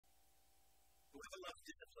Whoever loves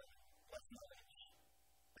discipline loves knowledge,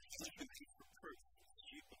 but he who hates reproof is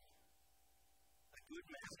stupid. A good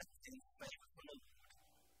man obtains favor from the Lord,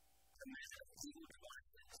 but a man of evil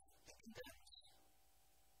devices he condemns.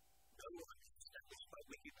 No one is established by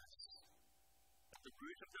wickedness, but the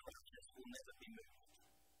root of the righteous will never be moved.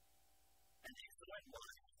 An excellent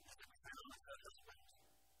wife is the crown of her husband,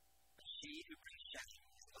 but she who brings shame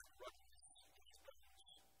is like rottenness in his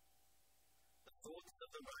bones. The thoughts of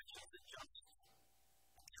the righteous are just,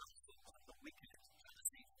 the counsel of the wicked are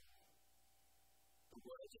deceitful. The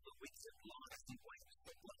words of the wicked lies in wait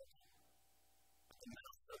for blood, but the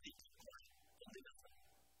mouth of the upright delivers them.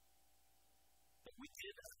 The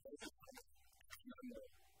wicked are overthrown and no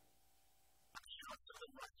more, but the heart of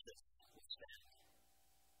the righteous will stand.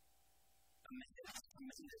 A man is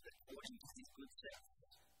commended according to his good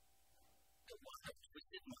sense. The one of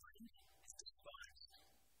twisted mind is despised.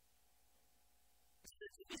 It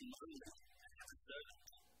says to be lowly and have a servant,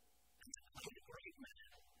 and to play the great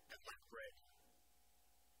man and lack bread.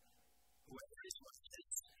 Whoever is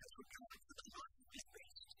righteous has regard for the life of his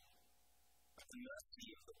beast, but the mercy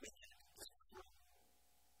of the wicked is cruel.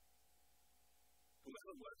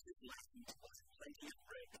 Whoever works his land will have plenty of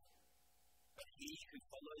bread, but he who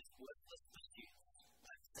follows worthless pursuits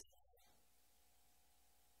lacks faith.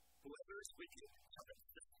 Whoever is wicked covets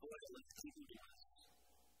the spoil of evildoers,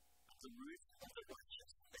 but the root of the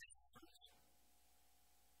righteous bears fruit.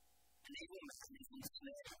 An evil man is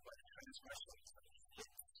ensnared by the transgressions of his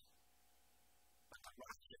lips, but the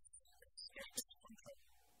righteous escapes from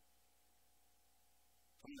trouble.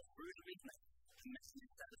 From the fruit of his mouth, a man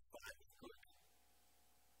is satisfied with good,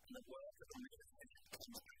 and the work of a man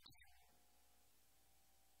comes back to him.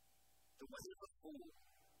 The way of a fool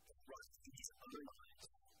is right in his own eyes,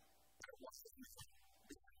 but a wise man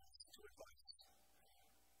listens to advice.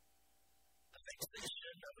 The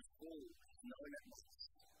vexation of a fool is known at once,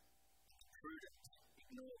 but the prudent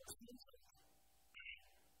ignores an insult.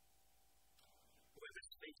 Whoever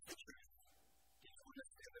speaks the truth gives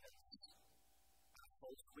honest evidence, but a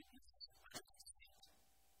false witness adds deceit.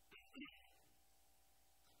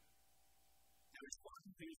 There is one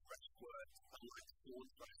whose fresh words are like sword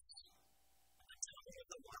thrusts. The tongue of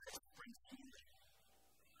the wise brings healing.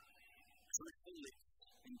 Truthful lips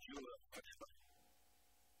endure forever,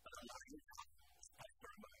 but a lying tongue is but for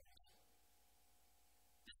a moment.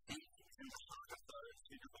 Deceit is in the heart of those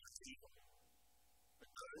who devise evil, but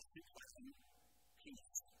those who plan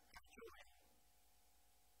peace and joy.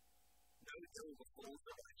 No ill befalls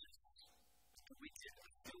the righteous, but the wicked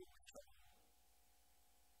are filled with trouble.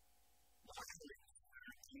 Lying lips are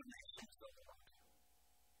an accusation to the Lord.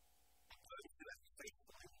 Those who act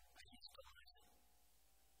faithfully are his delight.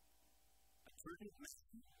 A prudent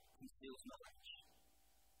man conceals knowledge,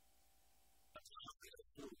 but the heart of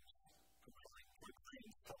fools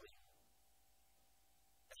proclaims folly.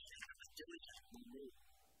 A hand of diligence will rule,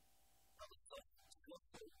 while the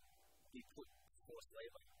slothful will be put to forced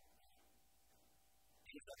labor.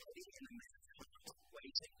 Anxiety in a man's heart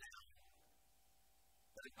weighs him down,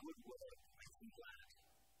 but a good word makes him glad.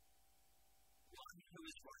 One who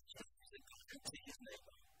is righteous is a guide to his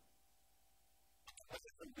neighbor, but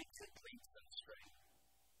the wicked leads them astray.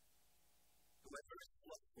 Whoever is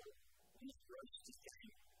slothful will not roast his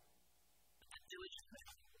game, but the diligent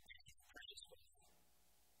man will get his precious wealth.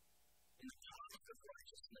 In the path of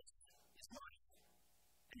righteousness is life,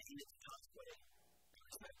 and in its pathway there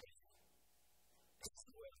is no death. This is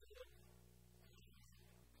the word of the Lord.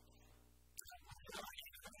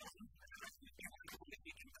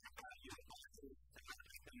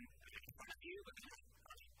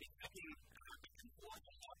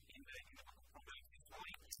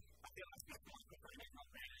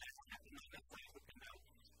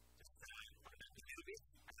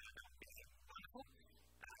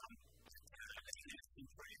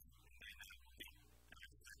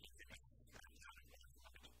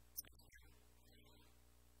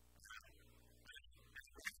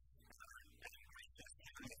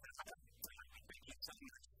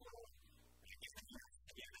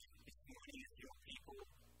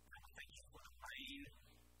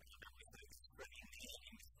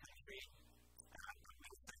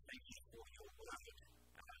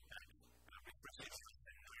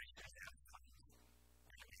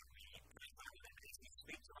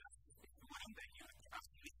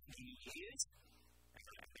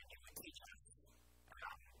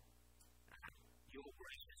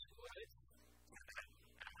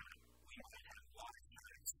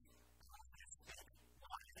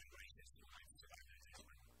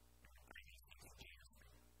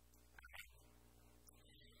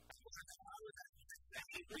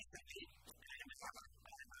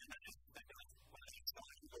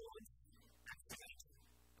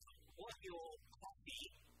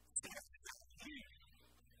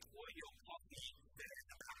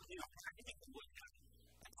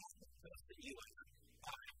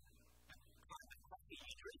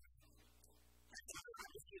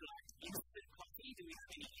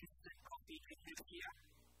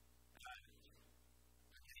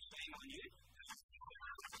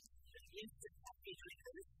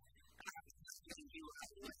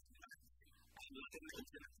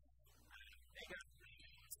 listeners. There you go.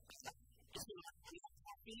 If you like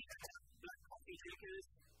coffee, black coffee drinkers,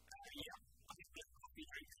 I think black coffee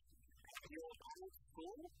drinkers. You're old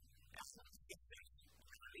school, that's not different,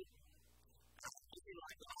 really. If you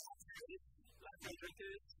like latte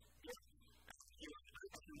drinkers, you're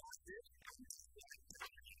open-minded,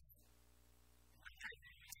 okay.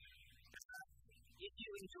 If you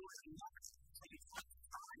enjoy nuts from time to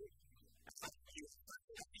time, you're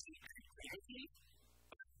creative,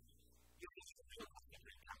 you're going to feel like you're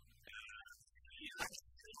going to you like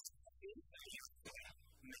coffee, so you're going to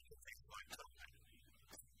make it taste like chocolate.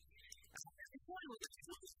 The point of this is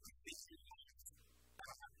not just this is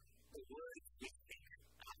the words we think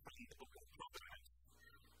from the book of Proverbs.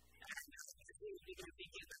 And this is going to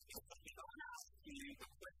begin with something I want to ask you the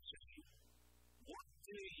question, what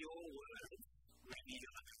do your words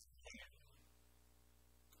reveal about you?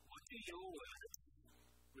 What do your words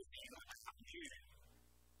reveal about you?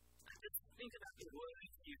 And just think about the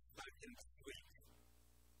words you've spoken this week.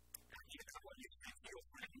 Think about what you've said to your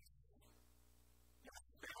friends, your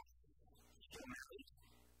spouse, your marriage,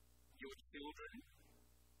 your children,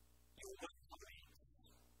 your work colleagues.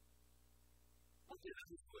 What do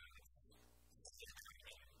those words say about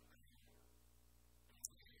you?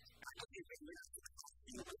 I don't think we have to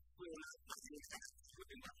we'll know something that's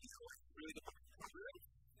within the through the book of Proverbs.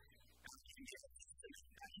 You can get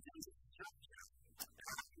in terms of structure.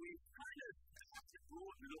 We've kind of had a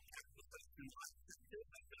broad look at the person like the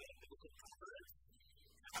book of Proverbs.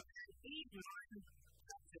 These 9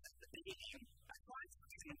 chapters at the beginning are trying to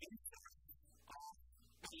give an insight of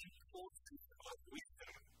the importance of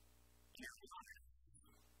wisdom in our lives.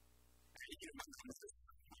 If you remember the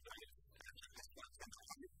book of Proverbs,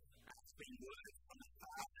 it's been words from the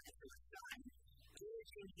Father to the Son,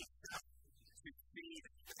 urging himself to see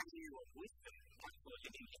the value of wisdom by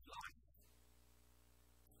putting in his life.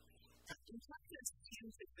 In chapters 10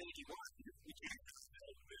 to 31, which is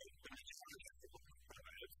the majority of the book of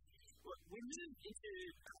Proverbs, we move into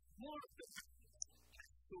more of the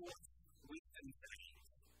short wisdom sayings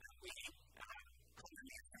that we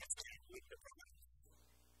commonly associate with the Proverbs.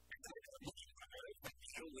 And so the book of Proverbs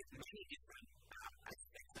deal with many different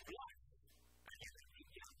aspects of life. And you can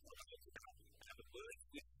think about Proverbs about the words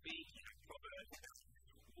we speak in a proverb, about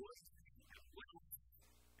words, wealth,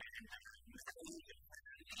 and marriage,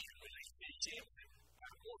 and relationships,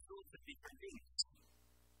 all sorts of different things.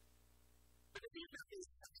 But if you look at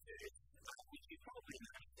these chapters, which you probably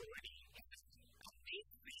know already,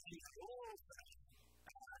 these things are all words,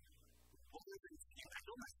 almost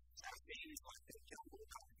things like the jungle,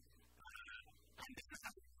 and they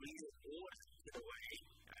have a real order to the way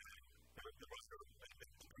the writer of the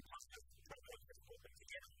Proverbs has put them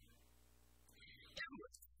together. Now,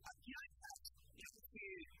 you know that in a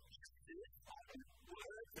few chapters on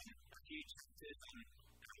words and a few chapters on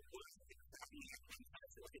words examining everything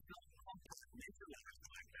else, so it's not compartmentalized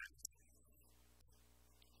like that.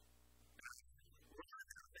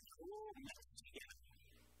 Rather, they're all meshed together.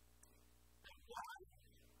 And why?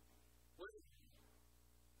 Well,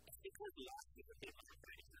 it's because life is a bit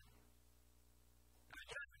complicated. I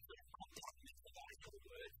don't compartmentalize your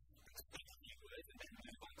words, speak a few words, and then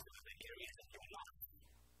move on to other areas of your life.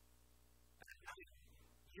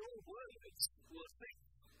 Your words will affect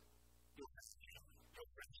your family, your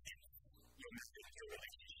friendships, your marriage, your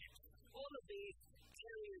relationships. All of these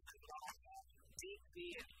areas of life are deeply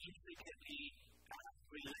and intricately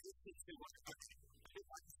related to one another. It's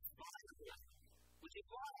like a spiral, which is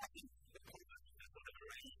why I think the Proverbs are sort of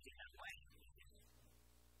arranged in that way.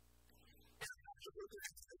 Now, after we're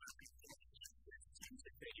going to look at chapters 10 to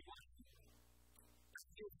 31,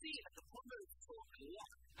 you'll see that the Proverbs talk a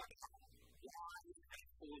lot about why they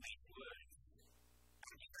call these words.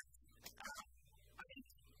 I think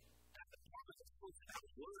that the Proverbs talks about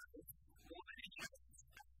words more than any other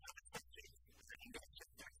subject in those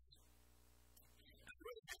chapters. The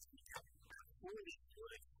word has become all these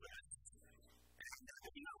words first. And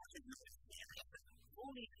you know what it means here is that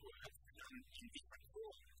all these words are done in different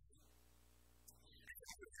forms. And so,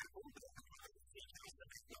 for example, the Proverbs teaches us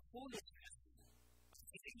about the foolishness of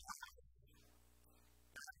sitting down.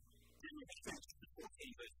 Then we get to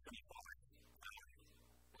 14 verse 25.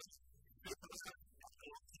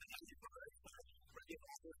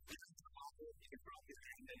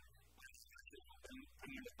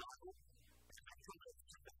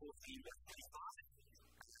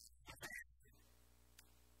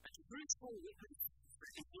 Fruitful witness for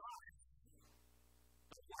his life.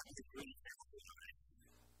 But what is really fruitful life?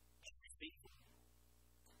 It's people.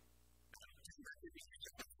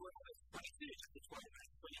 Chapter 12, verse 22, chapter 12,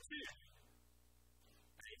 verse 22.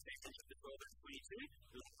 And it says in chapter 12, verse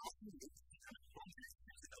 22, let us move and promise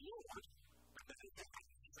to the Lord, but that is the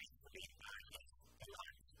actually speak back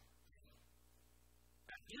alone.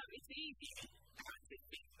 It's easy to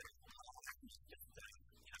think that, I can just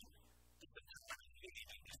just the power of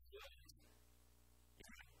reading this word.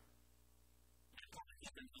 God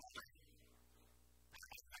isn't always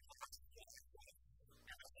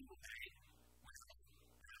every single day.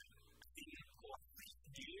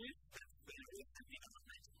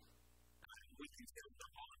 We can feel the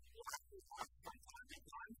heart from time to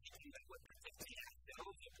time, thinking that we're protecting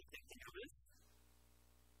ourselves or protecting others.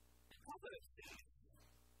 And Proverbs says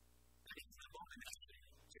that it's an abomination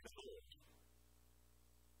to the Lord.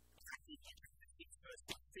 Actually, in chapter 6, verse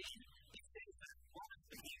 16, it says that one of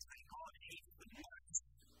the things that God hates the most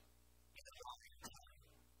is a lying tongue.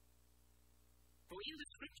 So in the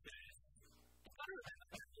scriptures, you've got to remember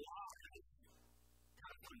that lies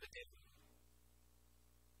come from the devil.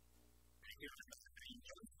 Here in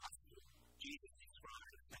John's Gospel, Jesus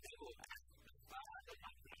describes the devil as the father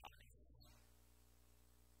of lies.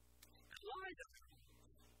 And lies are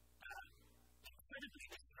incredibly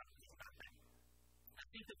destructive, aren't they? I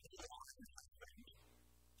think of the lies in my friend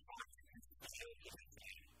trying to conceal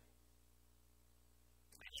everything.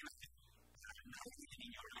 And you have to know in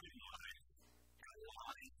your own life how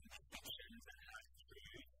lies and deceptions and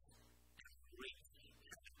half-truths have reached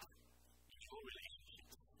in your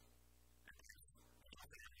relationships.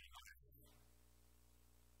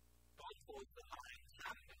 God calls the lying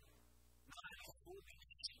tongue lying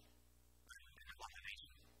foolish and an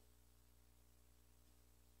abomination.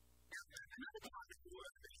 Now, another part of the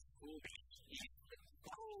word that is foolish is the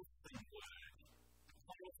quarrelsome word. The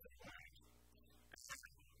quarrelsome word.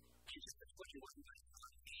 In chapter 21, verse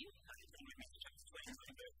 19, and in chapter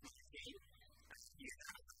 21, verse 19, you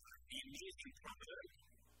have the amusing proverb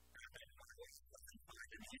that doesn't find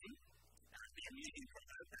a meaning. The amusing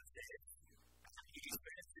proverb that says, you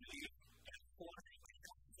better to live and quarter with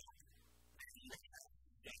yourself than live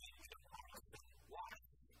daily with a quarrelsome wife.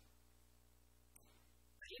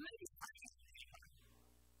 Now, you may be finding this people,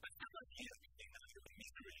 but some of you have been under the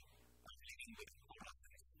misery of living with a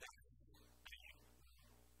quarrelsome spouse.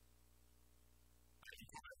 In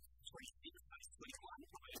Proverbs 26, verse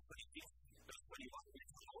 21, Proverbs 26, verse 21,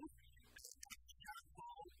 we're told,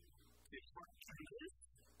 careful to trust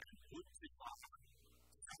and good to fire.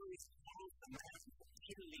 So is quarrelsome man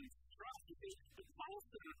kindling strife. You see, the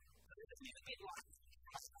quarrelsome person is a bit like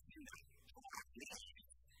trust in the dark night.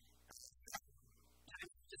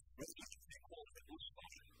 It's just really they call it a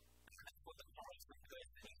bushfire. And that's what the quarrelsome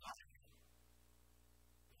person is like.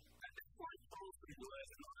 And that's why quarrelsome words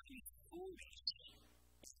are not only foolish,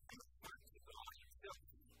 it's not to God himself.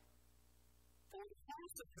 For the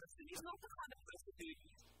quarrelsome person is not the kind of person who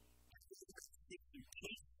seeks to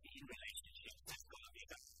peace in relationships. That's got to be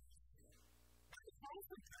about. But the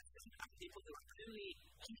quarrelsome person are people who are really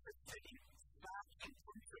interested in spark and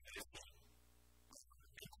controversy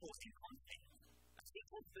and causing conflict. Think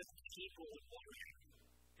of the keyboard warrior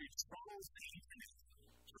who trolls the internet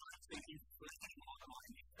trying to inflame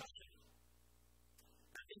online discussion.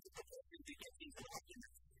 I think the person who gets into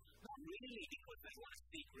arguments not really because they want to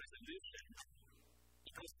seek resolution,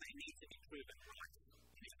 because they need to be proven right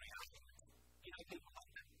in every argument. You know, people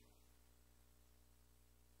like that.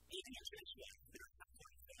 Even in church life, there are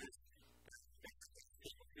sometimes those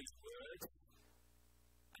people whose words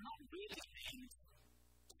are not really meant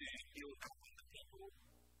to build up other people,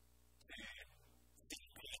 to seek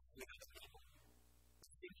peace with other people,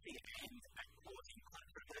 simply aimed at causing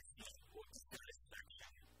controversy or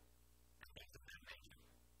dissatisfaction and things of that nature.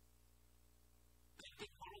 They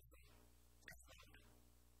get quarrelsome. That's not it.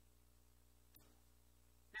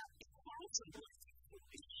 Now, if quarrelsome words are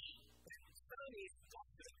foolish, then so is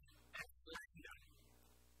gossip and slander.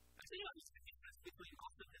 I think I understand the difference between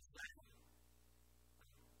gossip and slander.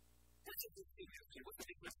 What's the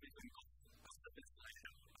difference between gossip and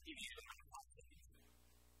slander? I'll give you another gossip.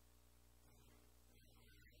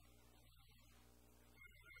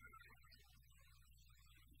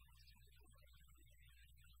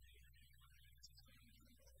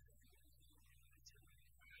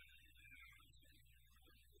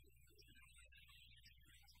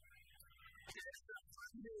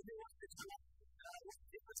 What's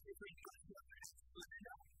the difference between gossip and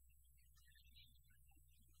slander?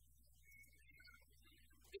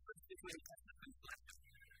 The difference between gossip and slander.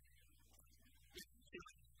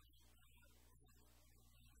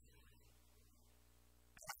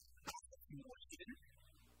 Gossip is more hidden.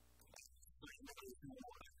 Slander is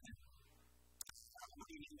more open. What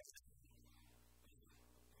do you mean by that?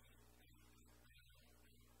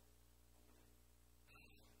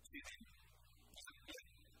 To them,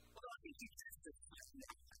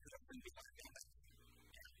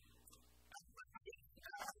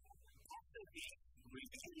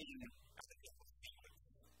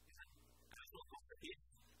 this.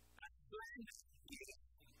 Blend is speaking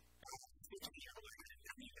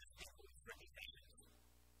of people's reputations.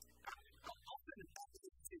 Often,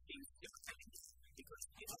 these two things different because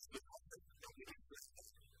it's often not really interesting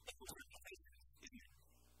people's reputations, isn't it?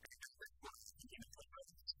 And that's what's in the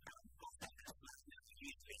Proverbs. Often, that's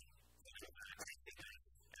usually the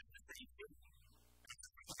same thing.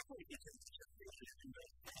 Probably because it's just in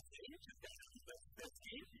verse 13, just down in verse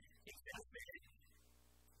 13, it says there,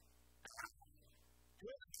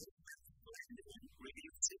 good is blended in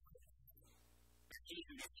ingredients secret, and he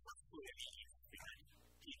who is trustworthy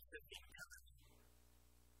keeps the thing covered.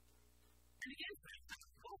 And again,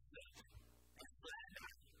 also, and slander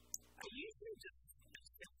are usually just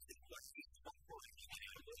accepting what is trustworthy in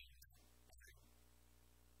our world.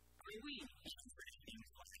 I mean, we interpret things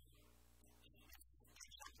like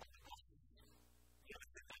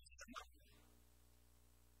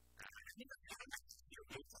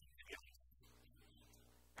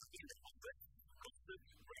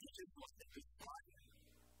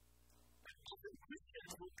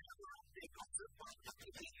Christians will cover up their gossip by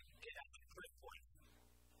looking at the first point.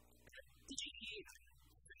 Did you hear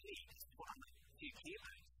the news from the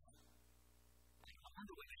heroes? I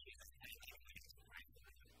wonder whether she's a taking this right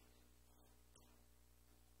away.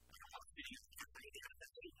 I was sitting at the cafe the other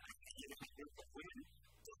day and I hear a group of women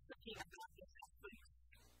just talking about their husbands,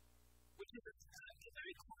 which is a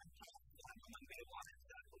very common talk among their wives.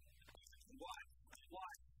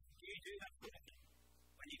 Why do you do that for them?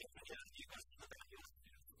 When you get to church, you guys talk about your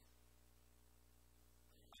husband.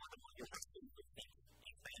 I wonder what your husband would think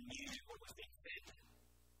if they knew what was being said.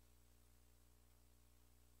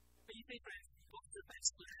 But you see, friends, lots of that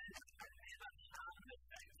slander and never harmless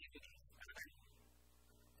activities.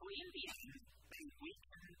 For in the end, they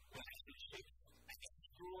weaken relationships and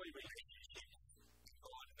destroy relationships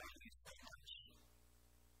God values so much.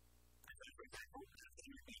 And so, for example,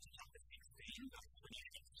 in Ephesians chapter 16, verse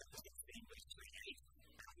 28, chapter 16, verse 28,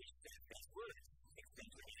 which says these words,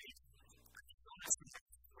 16:28, and honest and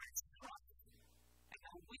express trust, and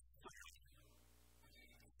a whispering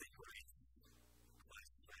separates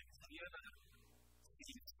close friends. Have you ever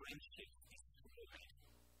seen friendship destroyed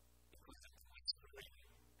because of whispering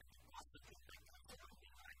and gossiping that goes on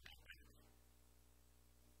behind their back?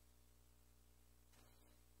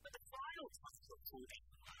 But the final type of talking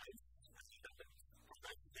lives, as you know, from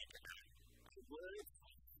those who think about the words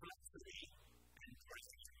of flattery and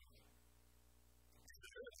praise.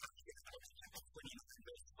 Chapter 29,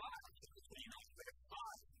 verse 5, chapter 29, verse 5,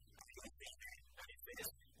 and it says,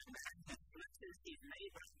 a man who flatters his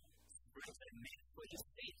neighbour spreads a net for his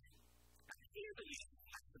feet. And here the use of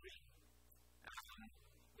flattery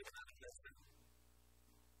with another person.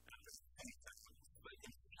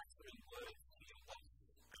 Spoken flattering words to your boss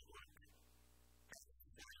at work.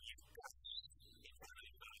 Now you've got in front of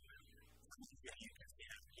your someone where you can see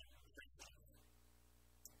how you treat them.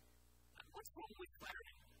 What's wrong with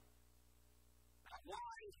flattery?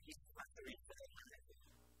 Why is flattery so bad?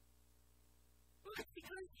 Well, it's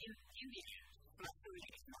because in the end, flattery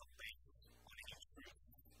is not based on any truth.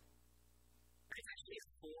 It's actually a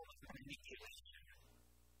form of manipulation.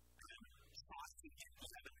 Tries to get the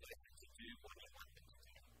other person to do what you want them to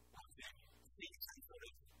do. Or to seek some sort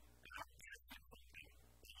of benefit from them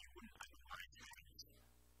that you wouldn't otherwise have.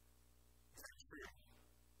 Is that true?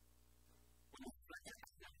 When we flatter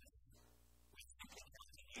ourselves, we simply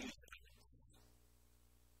want to use them.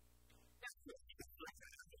 That's what you can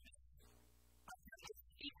flatter others. But it's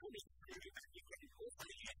equally true that you can also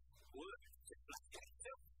use words to flatter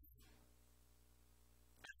yourself.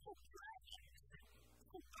 That's called bragging. It's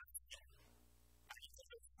called boasting.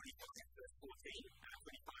 Verse 25, verse 14,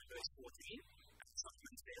 25, verse 14, and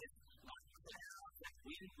Solomon says, like clouds that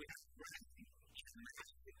wind without rain, in a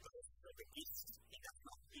mouth that bursts from the east, he does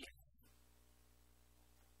not hear.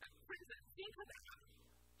 And friends, think about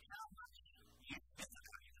how much you think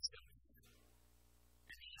about yourself,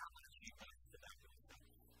 and how much you boast about yourself.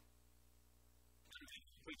 I'm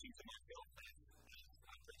preaching to myself,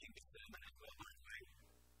 I'm preaching this sermon as well, by the way.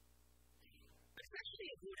 It's actually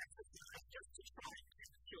a good exercise just to try and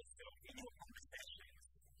test yourself in your conversations.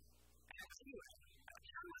 And anyway,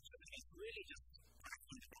 how much of it is really just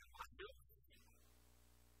bragging about myself?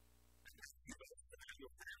 And as you boast about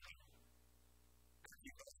your family, as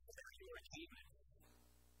you boast about your achievements,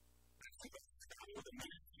 as you boast about all the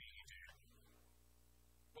ministry you do,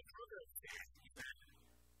 what Proverbs says is that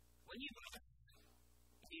when you boast,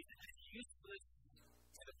 it is as useless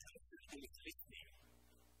to the person who is listening.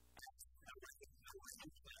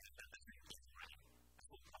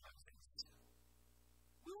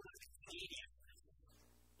 Will the tedious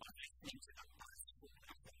of listening to the gospel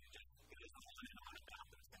just goes on and on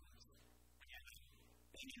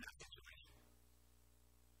been in that situation.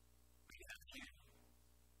 Maybe that's you.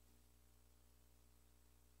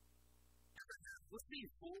 What's the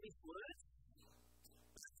foolish word?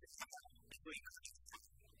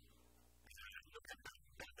 Look at that.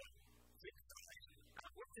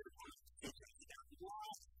 What's the word?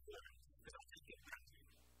 Wise word. Because I think it's that.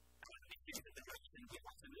 It gives the direction and give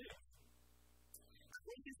us a move.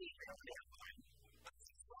 What does he say on the outline?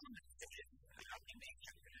 Solomon says, in these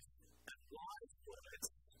chapters, that wise words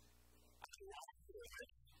are the right word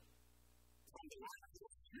from the right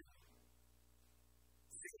person,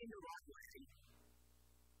 said in the right way,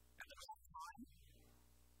 at the right time,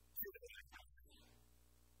 to the right person.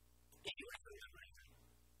 Anyway, for the right way.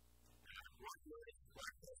 Right word,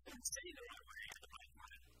 right person, said in the right way, at the right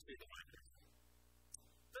time, to the right person.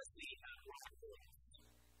 Firstly, right word.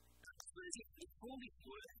 Firstly, it's all these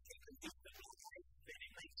words that can give the life, then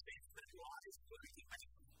it makes sense that wise words can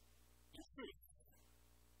make truth.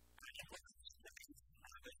 And in verses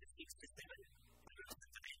 6 to 7,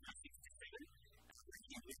 verses 6 to 7, when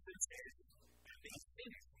he wisdom says, and these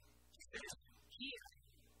things, he says, here,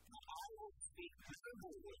 for I will speak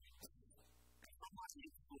noble words, and from my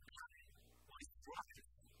lips will come what is right,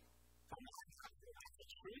 from my mouth will come the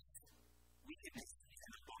truth, wickedness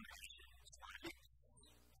and abomination to my lips.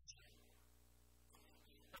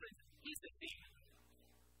 Here's the thing.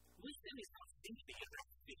 Wisdom is not simply about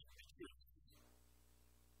speaking the truth.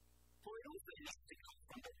 For it also needs to come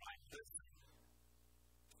from the right person.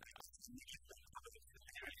 It's needed to come from the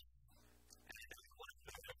parents. And I don't want to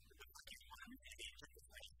go to the fucking one and in chapter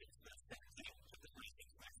 26, verse 17, chapter 26,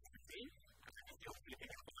 verse 17. And I hope you're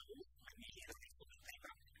flipping out the Bible. And you hear the people in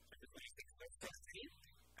paper. Chapter 26, verse 17.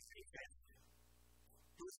 And he says,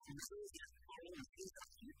 whose nose is fallen and is up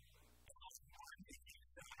to you, and of one is in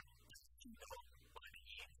the dark. To know by the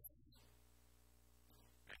ears.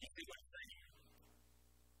 And you see what I'm saying?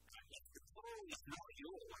 If the soul is not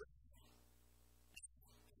yours,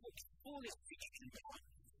 the soul is speaking in your mind.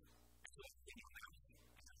 That's what's in your mouth.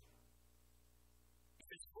 If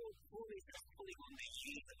the soul is not pulling on the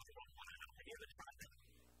ears of the wrong one, have you ever tried that?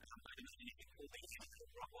 I don't know if you pull the ears of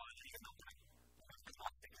the wrong one, and you're not like, that's the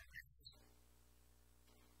last thing that happens.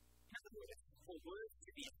 In other words, for words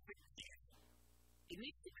to be effective, it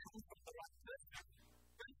needs to come from the right person.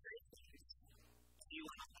 Don't say things you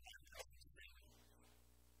are not the right person to say.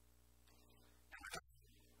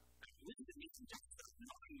 Wisdom isn't just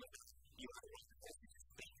knowing whether you are the right person to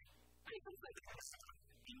speak. But it's also the person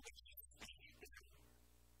in which you speak.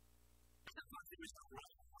 Sometimes there is a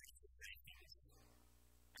wrong way to say things.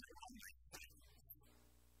 And a wrong way to say things.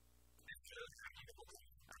 And so, how do you know what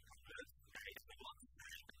Proverbs says? We want to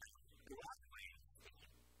say the right way to speak.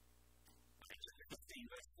 Chapter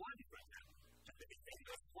 15, verse 1, for example. Chapter 15,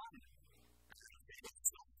 verse 1. And so he said,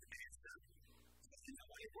 it's not to answer, so there's no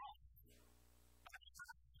way wrong. But it's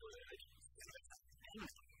not a word, so it's not an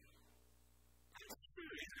answer. And it's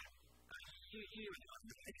true, isn't it? You and I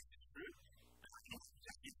know this is true. And I can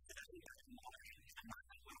just instantly go to my mind, and my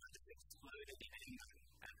mind just exploded in anger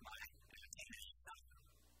at my teenage son.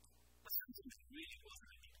 But something that really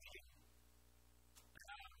wasn't a big deal. And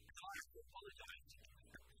I have to apologize to him.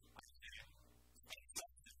 I said,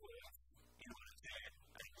 the word in order to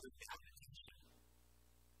look out the teacher.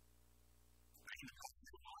 I can come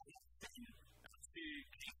to my life to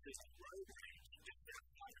keep this road range just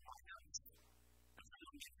outside of my house. And I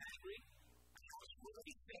don't get angry. I know what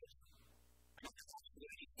he said. I don't know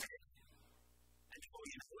what he said. And before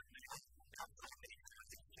you know it, my husband comes up and he has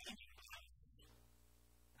this changing life.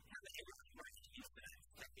 And how the hell am I going to use that?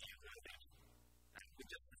 Like the road range. And we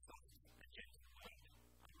just stop and change the word.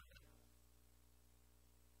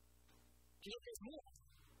 You know, there's more.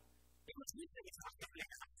 Because wisdom is not simply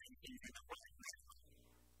about saying things in the right manner,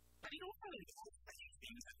 but it also involves saying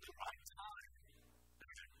things at the right time.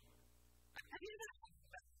 Have you ever had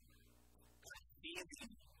that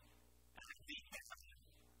feeling at the end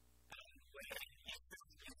where you feel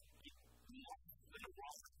lost in a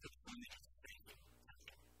wrong opportunity to say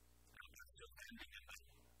something? I'm still standing in that.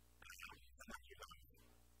 I'm not your own.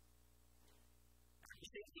 You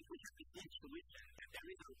see, if we have the intuition that there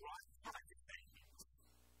is a right time to say things,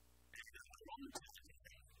 there is a wrong time to say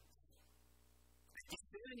things. And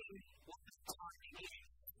discerning what the timing is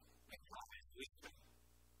requires wisdom.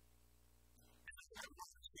 And that's what I want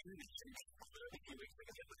to mention in Proverbs a few weeks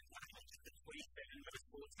ago. It was chapter 27, verse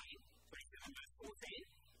 14. 27, verse 14.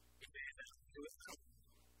 It says that to us,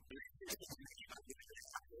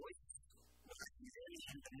 voice, early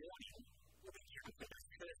in the morning, will be counted as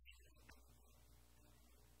cursing.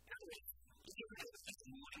 If you're just a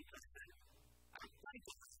morning person, I would like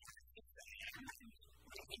to ask you to say, and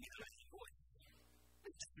waking up in your voice.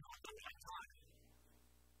 But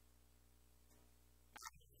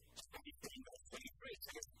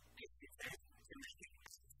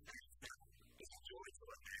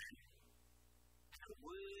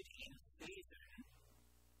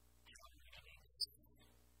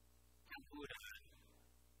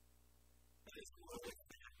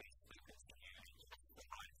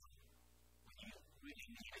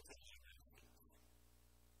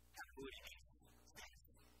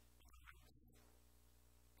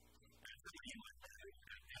you might know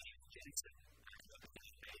Dave Jensen.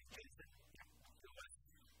 Dave Jensen.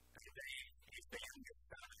 He's the youngest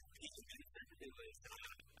Peter Jensen, who was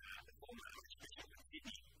the former Archbishop of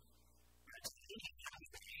Sydney. He comes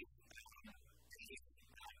to you, he's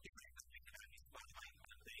different from his father,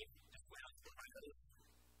 as well as the others.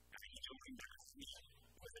 He joined us, he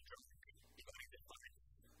was a drunk, he got into fight.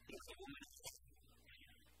 He was a woman.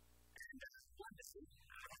 And wonderful,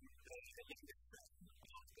 the youngest person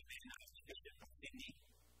of the man Archbishop of Sydney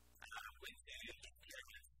went to his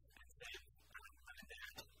parents and said, Mum and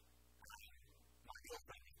Dad, my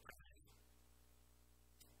girlfriend is pregnant.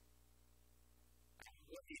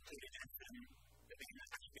 What did Peter Jensen, the man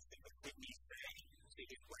Archbishop of Sydney, say to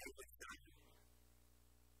his wayward son?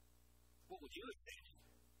 What would you have said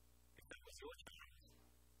if that was your child?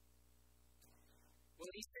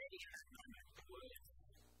 Well, he said in that moment the words,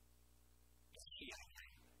 is she okay?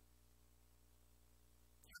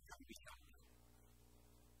 Don't be shocked.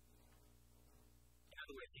 In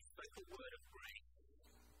other words, he spoke a word of grace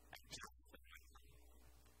and justice.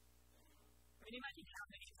 I mean, imagine how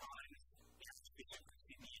many times the Archbishop of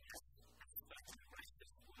Sydney has spoken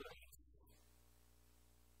gracious words.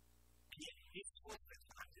 And yet his was the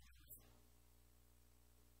time to do it.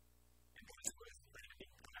 And those words played a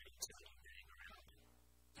big part in turning getting around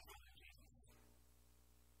to follow Jesus.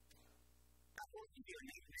 I want to be a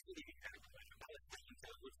negative example. I was speaking to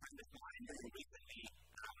a good friend of mine who recently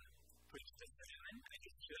preached a sermon at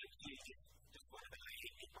his church. He is just one of the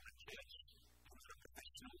ladies from a church. I'm not a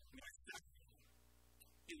professional minister.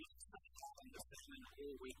 He was stuck on the sermon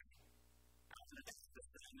all week. After the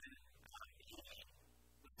sermon, he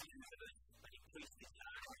was very nervous, but he preached his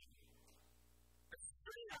sermon. But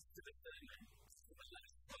straight after the sermon, the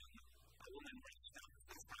last song, a woman reached out to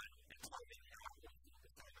his front and told him how wonderful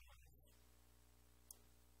the sermon was.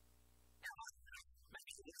 Now,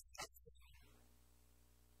 maybe this is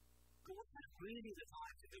but was that really the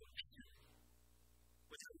time to do it?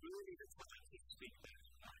 Was that really the time to speak those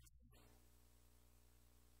words?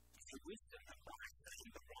 It's the wisdom of life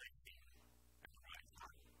saying the right thing at the right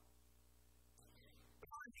time.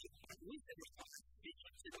 But I think the wisdom of life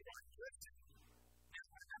speaking to the right person. Now,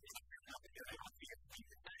 I'm not going to ask you to speak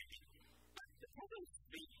the same, but the problem is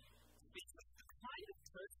speaks of the kind of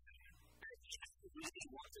person that you have to really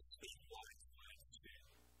want to speak wise words to.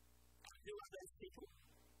 Who are those people?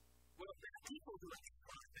 Well, there are people who are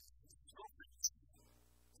described as scoffers.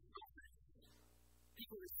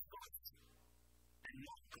 People who scoff and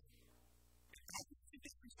mock and practice in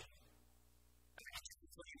this respect. Verse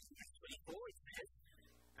 24, it says,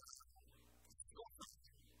 scoffer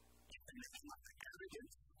is the name of the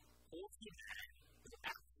arrogant, haughty man who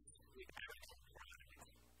acts with arrogant pride.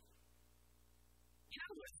 In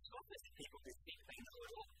other words, scoffers are people who think they know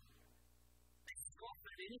it all. They scoff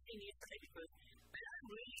at anything you say because they don't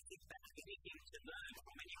really think they have anything to learn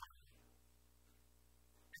from anyone.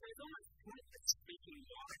 And there's almost pointless speaking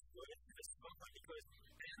wise words to the scoffer because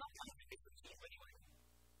they're not going to be different to you anyway.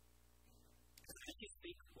 So if you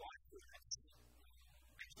speak wise words,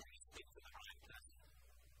 make sure you speak to the right person.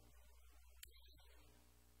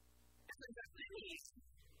 And so that really is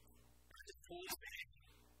just pause there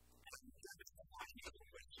and just ask you a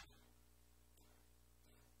question.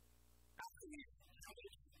 After you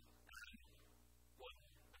knowledge what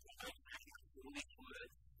the Proverbs have as foolish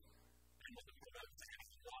words and what the Proverbs have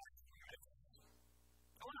as wise words,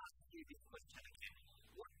 I want to ask you this question again.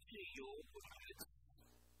 What do your words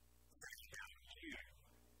say about you?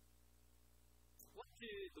 What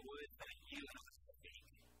do the words that you and I speak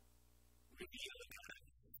reveal about us?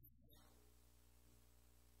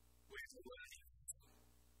 Where the words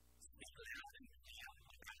speak loud and clear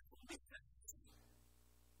about weakness,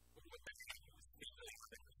 or what they speak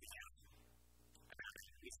loud and clear about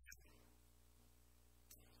wisdom.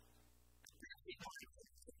 That's the point of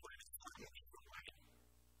the words coming in different ways.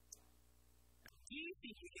 Do you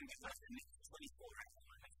think you can give us the next 24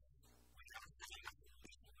 hours without saying a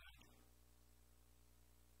foolish word?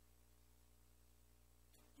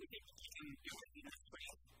 You think you can do it in the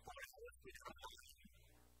 24 hours without lying,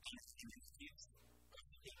 using excuses,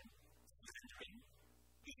 gossiping, slandering,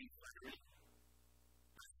 using flattery,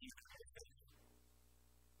 asking for help,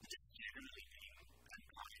 just generally being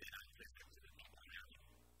unkind and unpleasant to the people around you?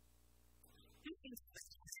 Do you think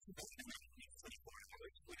that's possible in the next 24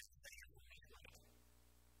 hours without saying a foolish word?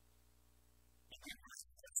 If you ask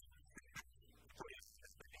the question, what is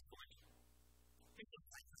the best point? Think of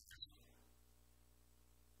like this.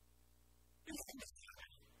 You will understand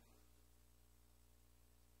that.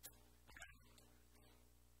 Okay.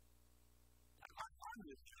 I'm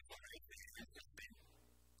with you for right there.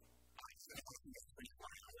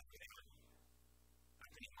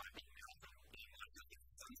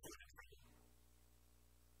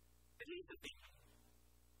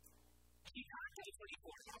 24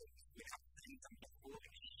 hours without saying something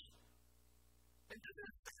foolish. And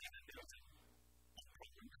doesn't say that there's a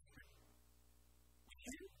problem with it. We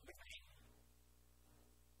can pray.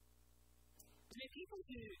 And there are people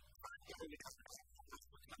who can't go without the gospel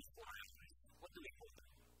for 24 hours. What do we call them?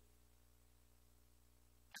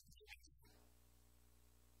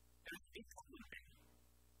 There's a big problem there.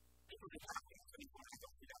 People who can't go 24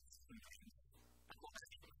 hours without the gospel. I call that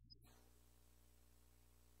ignorance.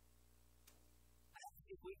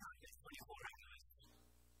 If we can't get 24 hours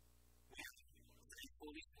without saying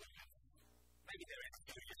foolish words, maybe there is a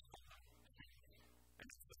serious problem.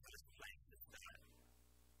 And that's the first place to start.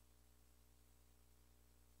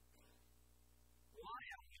 Why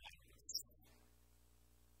are we like this?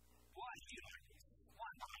 Why are you like this?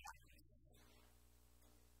 Why am I like this?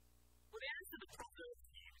 Well, the answer to the problem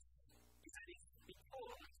is that it's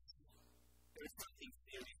because there is something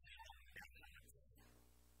seriously wrong with our lives.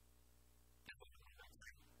 That's what the Proverbs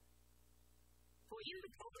say. For in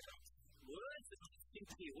the Proverbs, words are not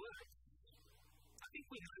simply words. I think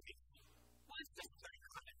we know this. Words just don't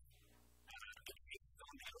kind of exist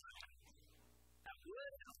on their own. That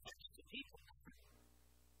words are such to people.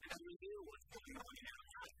 And they reveal what's going on in our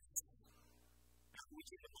lives.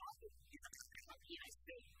 Which in the Bible, you know, the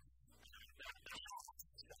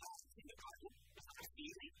heart in the Bible is not a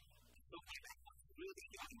feeling. It's talking about what's really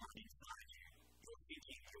going on inside you. Your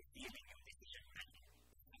feeling, your decision making.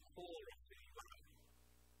 The core of who you are.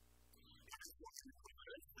 And it's what's in the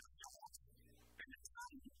words, the heart, and the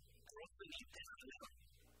tongue are often in parallel.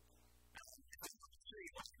 I'm not sure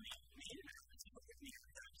what you mean. Let's look at me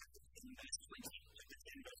chapter 10, verse 20. Chapter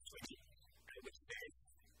 10, verse 20, which says,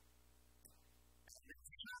 the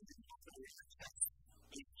tongue of the righteous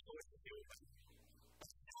is choice silver. The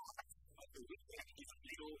heart of the wicked is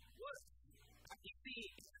little worth. You see,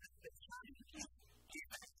 the tongue is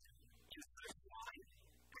given in the first line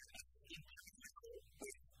as integral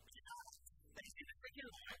with the heart. That is in the second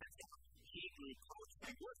line, that's how Hebrew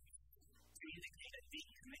culture works to indicate a deep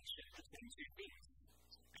connection between two things.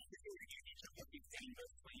 And if you read in chapter 15,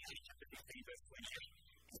 verse 28, chapter 15, verse 28,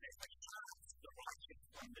 it says, the heart of the righteous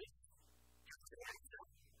wonders, the answer,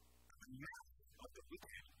 and the mouth of the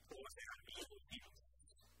wicked pours out evil things.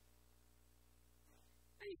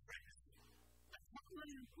 Hey, friends, the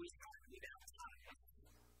problem we have with our tongue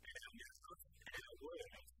and our mouth and our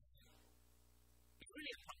words is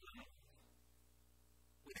really a problem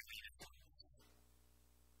with our inner thoughts,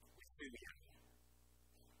 with who we are.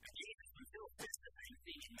 And Jesus himself says the same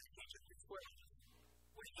thing in Matthew chapter 12,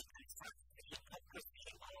 when he confronts the hypocrisy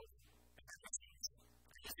of the Pharisees.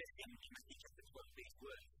 He says in Matthew chapter 12 these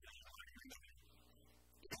words,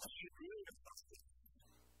 if you rule the justice,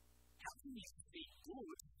 how can you speak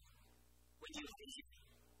good when you are evil?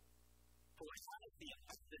 For out of the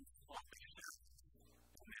abundance of the mouth,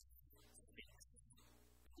 the mouth speaks.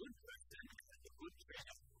 The good person out of the good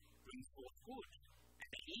treasure brings forth good, and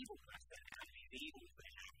the evil person out of his evil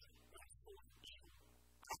treasure brings forth evil.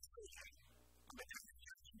 I tell you, on the day of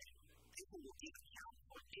judgment, people will give account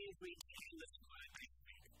for every careless word they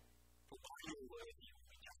speak. For by your word you will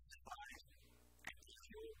be justified, and by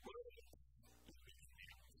your word you will be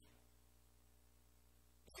condemned.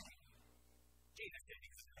 Jesus said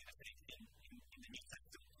exactly the same thing in the New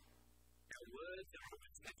Testament. Our words are a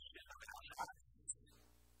reflection of our hearts.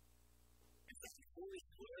 And so before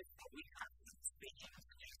these words that we have to speak and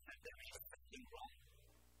suggest that there is something wrong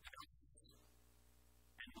with us.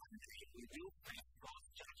 And one day we will face God's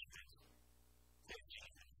judgment, said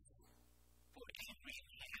Jesus, for every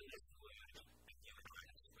careless word that you and I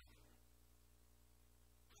have spoken.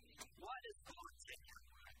 Why does God take our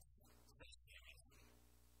words so seriously?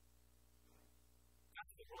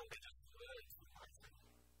 That's the role that just words from our tongue.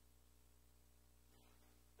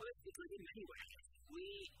 Well, it's because in many ways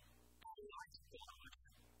we are like God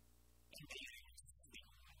in being able to speak.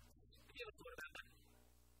 Have you ever thought about that?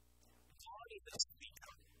 God is a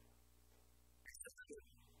speaker. And so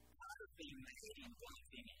part of being made in God's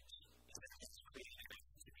image is that He's created us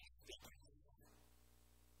to be speakers.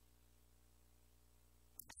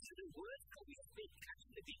 So the words that we speak can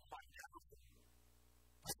actually be quite powerful.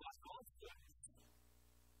 It's like God's words.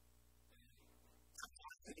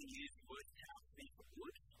 Sometimes we can use words now to be for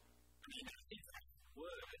good. I mean, I think that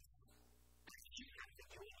words that you have in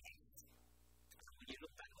your life. When you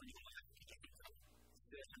look back on your life, you can think of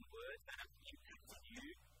certain words that have impacted you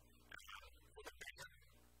for the better.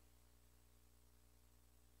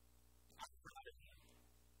 I'm proud of you.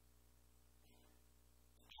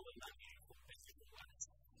 I will love you for better than words.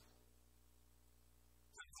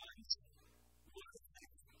 Sometimes words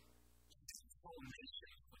have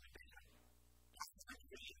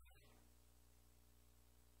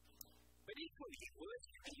the words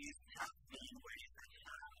you can use have been ways that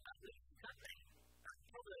have nothing.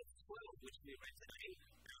 Proverbs 12, which we read today,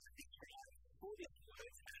 describes all these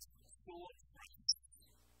words as sword thrusts.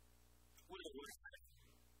 What are the words that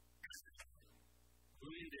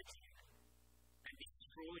wounded you and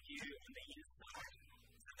destroyed you on the inside,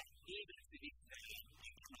 so that even to this day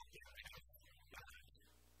you cannot get rid of God?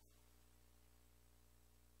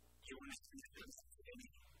 You want to see those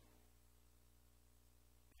things?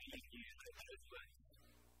 Thank you for those words.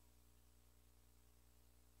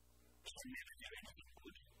 You can never do anything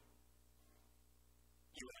good.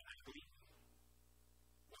 You are ugly.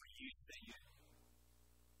 Or you say you.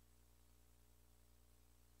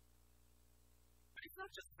 But it's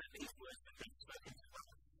not just that these words have been spoken to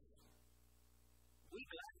us. We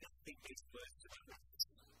gladly speak these words to others.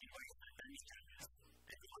 You know, it's only chapters.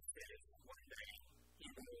 And God says one day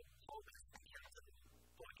He will hold us accountable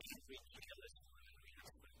for every careless word we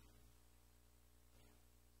have spoken.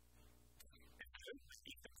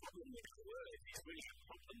 If the problem with our words is really a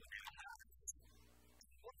problem with our hearts,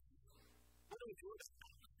 what do we do about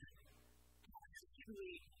it? How do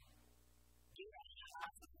we get our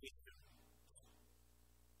hearts of wisdom?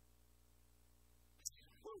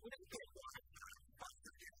 Well, we don't get one heart of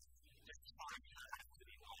just find hearts to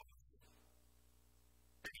be lost.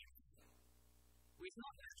 We're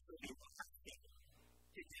not naturally wanting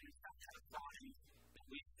to demonstrate our find the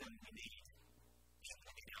wisdom we need in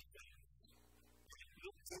ourselves.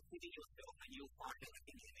 Look within yourself and you'll find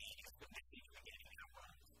everything you need is the message we're getting in our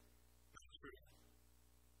lives. That's true.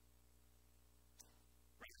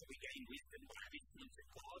 Right, so we gain wisdom by listening to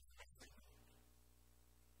God's wisdom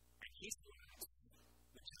and His words,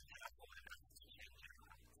 which is powerful enough to change our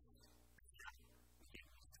lives.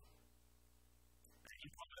 In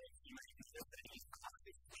Proverbs, you may consider that His heart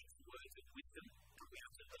speaks words of wisdom that we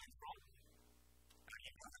have to learn from.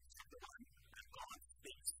 In Proverbs chapter 1, God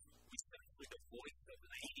speaks wisdom with the voice of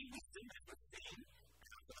Lady Wisdom, as we've seen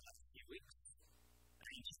over the last few weeks. And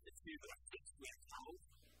in just the 2 verses, we are told,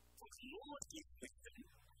 for the Lord gives wisdom,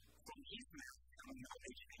 from His mouth come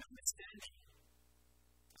knowledge and understanding.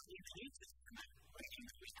 In the New Testament, where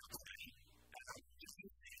we have to say,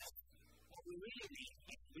 Jesus says, what we really need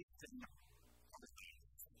is wisdom from the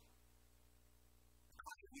Saints.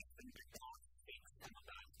 God's wisdom that God speaks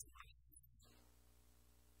about to us.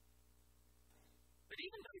 But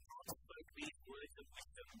even though God spoke these words of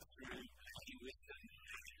wisdom through Lady Wisdom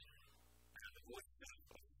and the voice of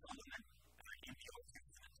Solomon in the Old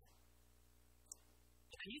Testament,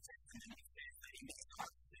 in the New Testament it says that in this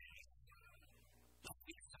context, He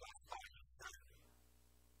speaks to us by His Son.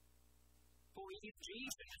 For it is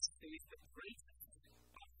Jesus who is the greatest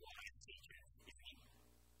of wise teachers, isn't He?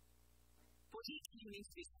 For He came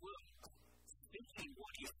into this world speaking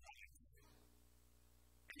what He said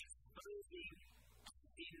and exposing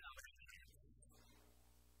sin of our hands,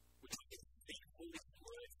 which is the foolish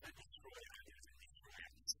words that destroy others and destroy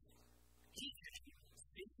us. He came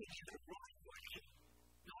speaking in the right way,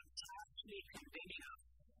 not harshly condemning us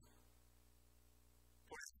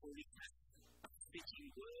for our foolishness, but speaking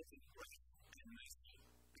words of grace and mercy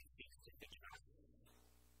that seeks to teach us.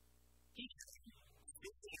 He came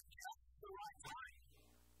speaking at just the right time,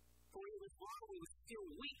 for it was while we were still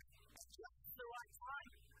weak, at just the right time,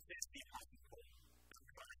 says the Apostle Paul.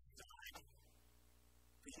 Christ died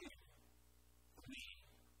for you, for me.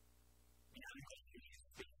 Now God can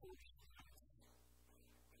speak for His words.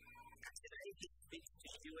 And today He speaks to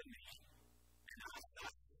you and me, and asks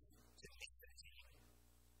us to listen to Him,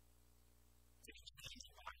 to be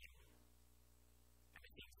changed by Him, and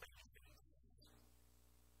to think about His words.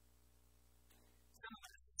 Some of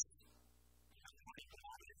us,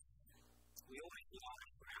 we always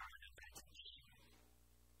lie for our own advantage.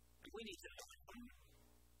 And we need to learn from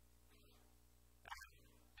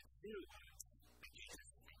zero words that Jesus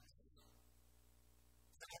speaks.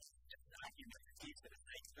 So that's just an argument that's used for the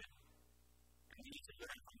sake of it. And we need to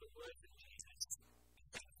learn from the words of Jesus and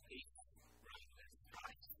think peace rather than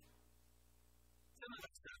strife. Some of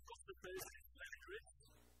us are gossipers and slanderers,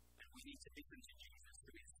 and we need to listen to Jesus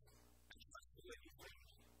who is a trustworthy friend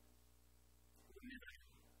who will never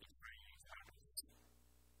betray His others.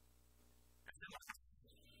 And some of us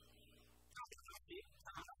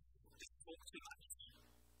just talk too much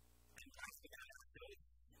and talk about ourselves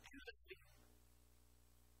endlessly.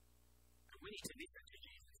 And we need to listen to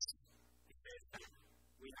Jesus. He says that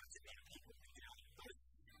we have to be a people who do not boast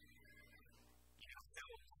in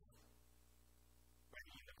ourselves,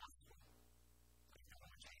 whether in the gospel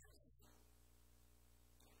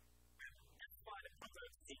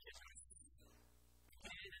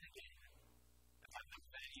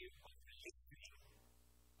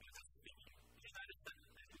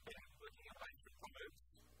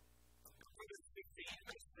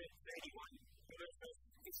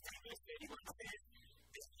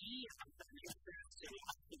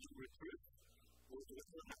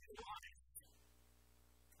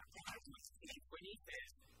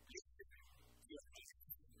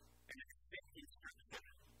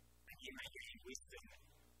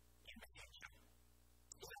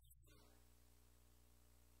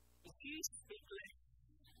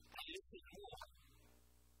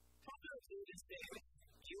Jesus said,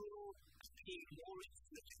 you will be more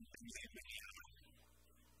intelligent than you really are.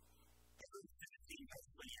 Proverbs 17,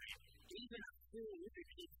 verse 28. Even a fool who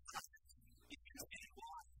keeps silent is considered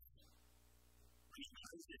wise. When he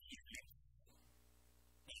knows that he is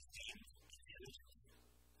deemed intelligent.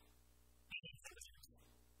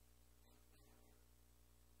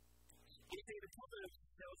 You see, the Proverbs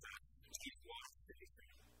tells us he is wise to be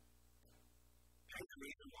free. And the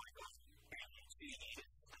reason why God found him 2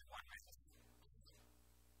 years and 1 month.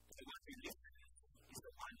 The one who listens is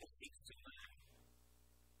the one who seeks to learn.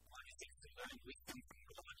 The one who seeks to learn wisdom from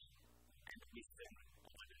God and wisdom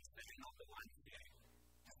of others. They are not the ones who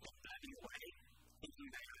have got learning away, thinking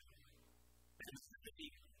they are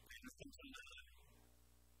nothing to learn.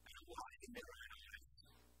 They are wise in their own eyes.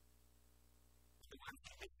 The ones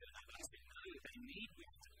who listen are those who know they need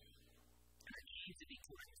wisdom and are keen to be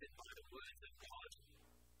corrected by the words of God.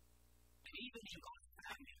 And even in God's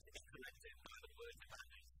family, to be corrected by the words of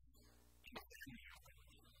others.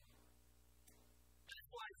 That's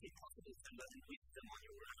why it's impossible to learn wisdom on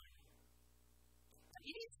your own.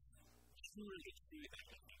 It is truly true that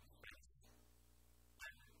we think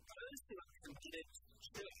those who are committed to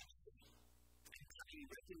church and coming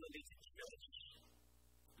regularly to church,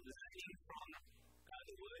 learning from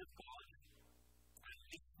the Word of God, and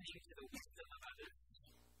listening to the wisdom of others,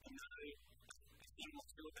 and know a thing or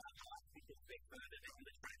two about life because they're further down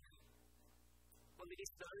the track. Well, it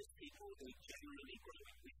is those people who generally grow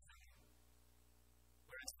in wisdom,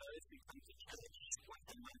 whereas those who come to church once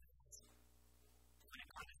a month, when it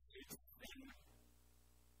kind of suits them.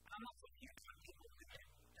 I'm not talking about people who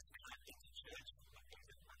just come into church like things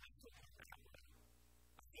that I'm not talking about.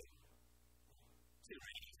 I think too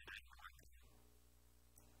rainy today, right?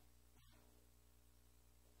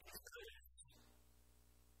 It's those who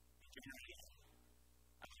generally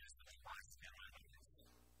are just the Christ in their own lives.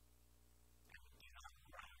 And do not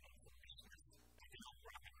grow in business. They do not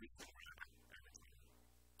grow in wisdom over time.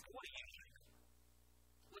 What do you think?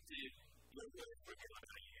 What do your words reveal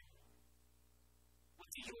about you? What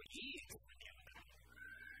do your ears reveal about you?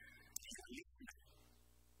 Do you listen?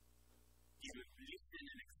 Do you listen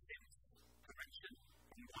and accept correction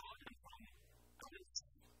from God and from others?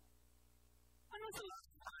 When was the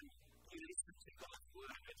last time you listened to God's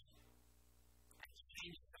word and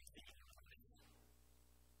changed something in your life?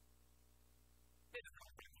 There's a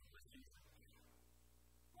couple of questions.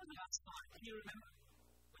 When was the last time, can you remember,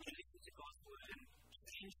 when you listened to God's word and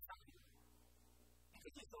changed something?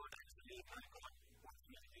 Because you thought, actually, my God wants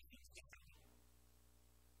me to do things differently.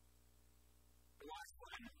 The wise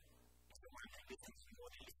one is the one who listens to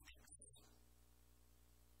what he thinks.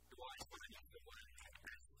 The wise one is the one who,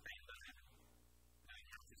 as they learn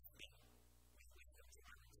how to speak with wisdom to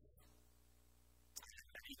others.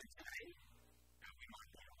 And even today, we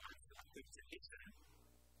might be the ones who are quick to listen,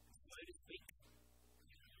 slow to speak,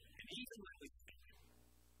 and even when we speak,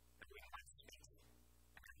 that we might speak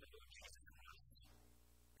as the Lord Jesus Christ.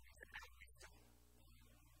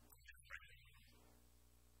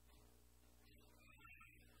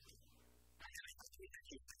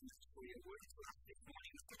 For your word for us this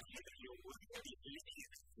morning, to hear that your word that is living in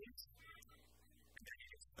us, and that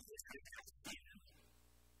it exposes how it has been,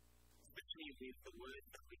 especially with the words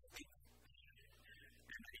that we speak,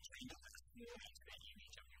 and that it changes us more into the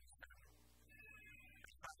image of yourself.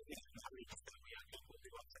 Father, we acknowledge that we are people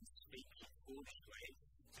who often speak in foolish ways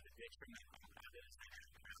to the detriment of others and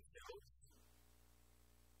ourselves,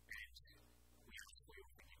 and we ask for your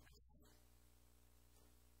forgiveness.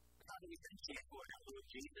 Father, we thank you for our Lord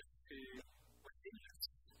Jesus who was sinless,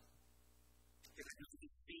 who had not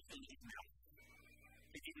been speaking his mouth,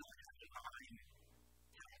 who did not have a divine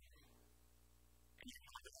power, and yet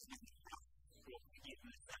Father, has not brought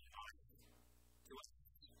forgiveness and life to us.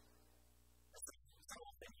 So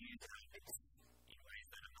often you take this in ways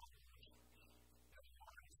that are not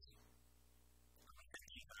wise. We thank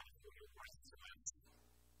you, Father, for your grace to us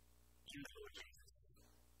in the Lord Jesus,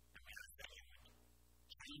 and we ask that you would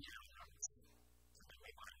change our hearts so that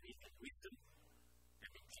we might live in wisdom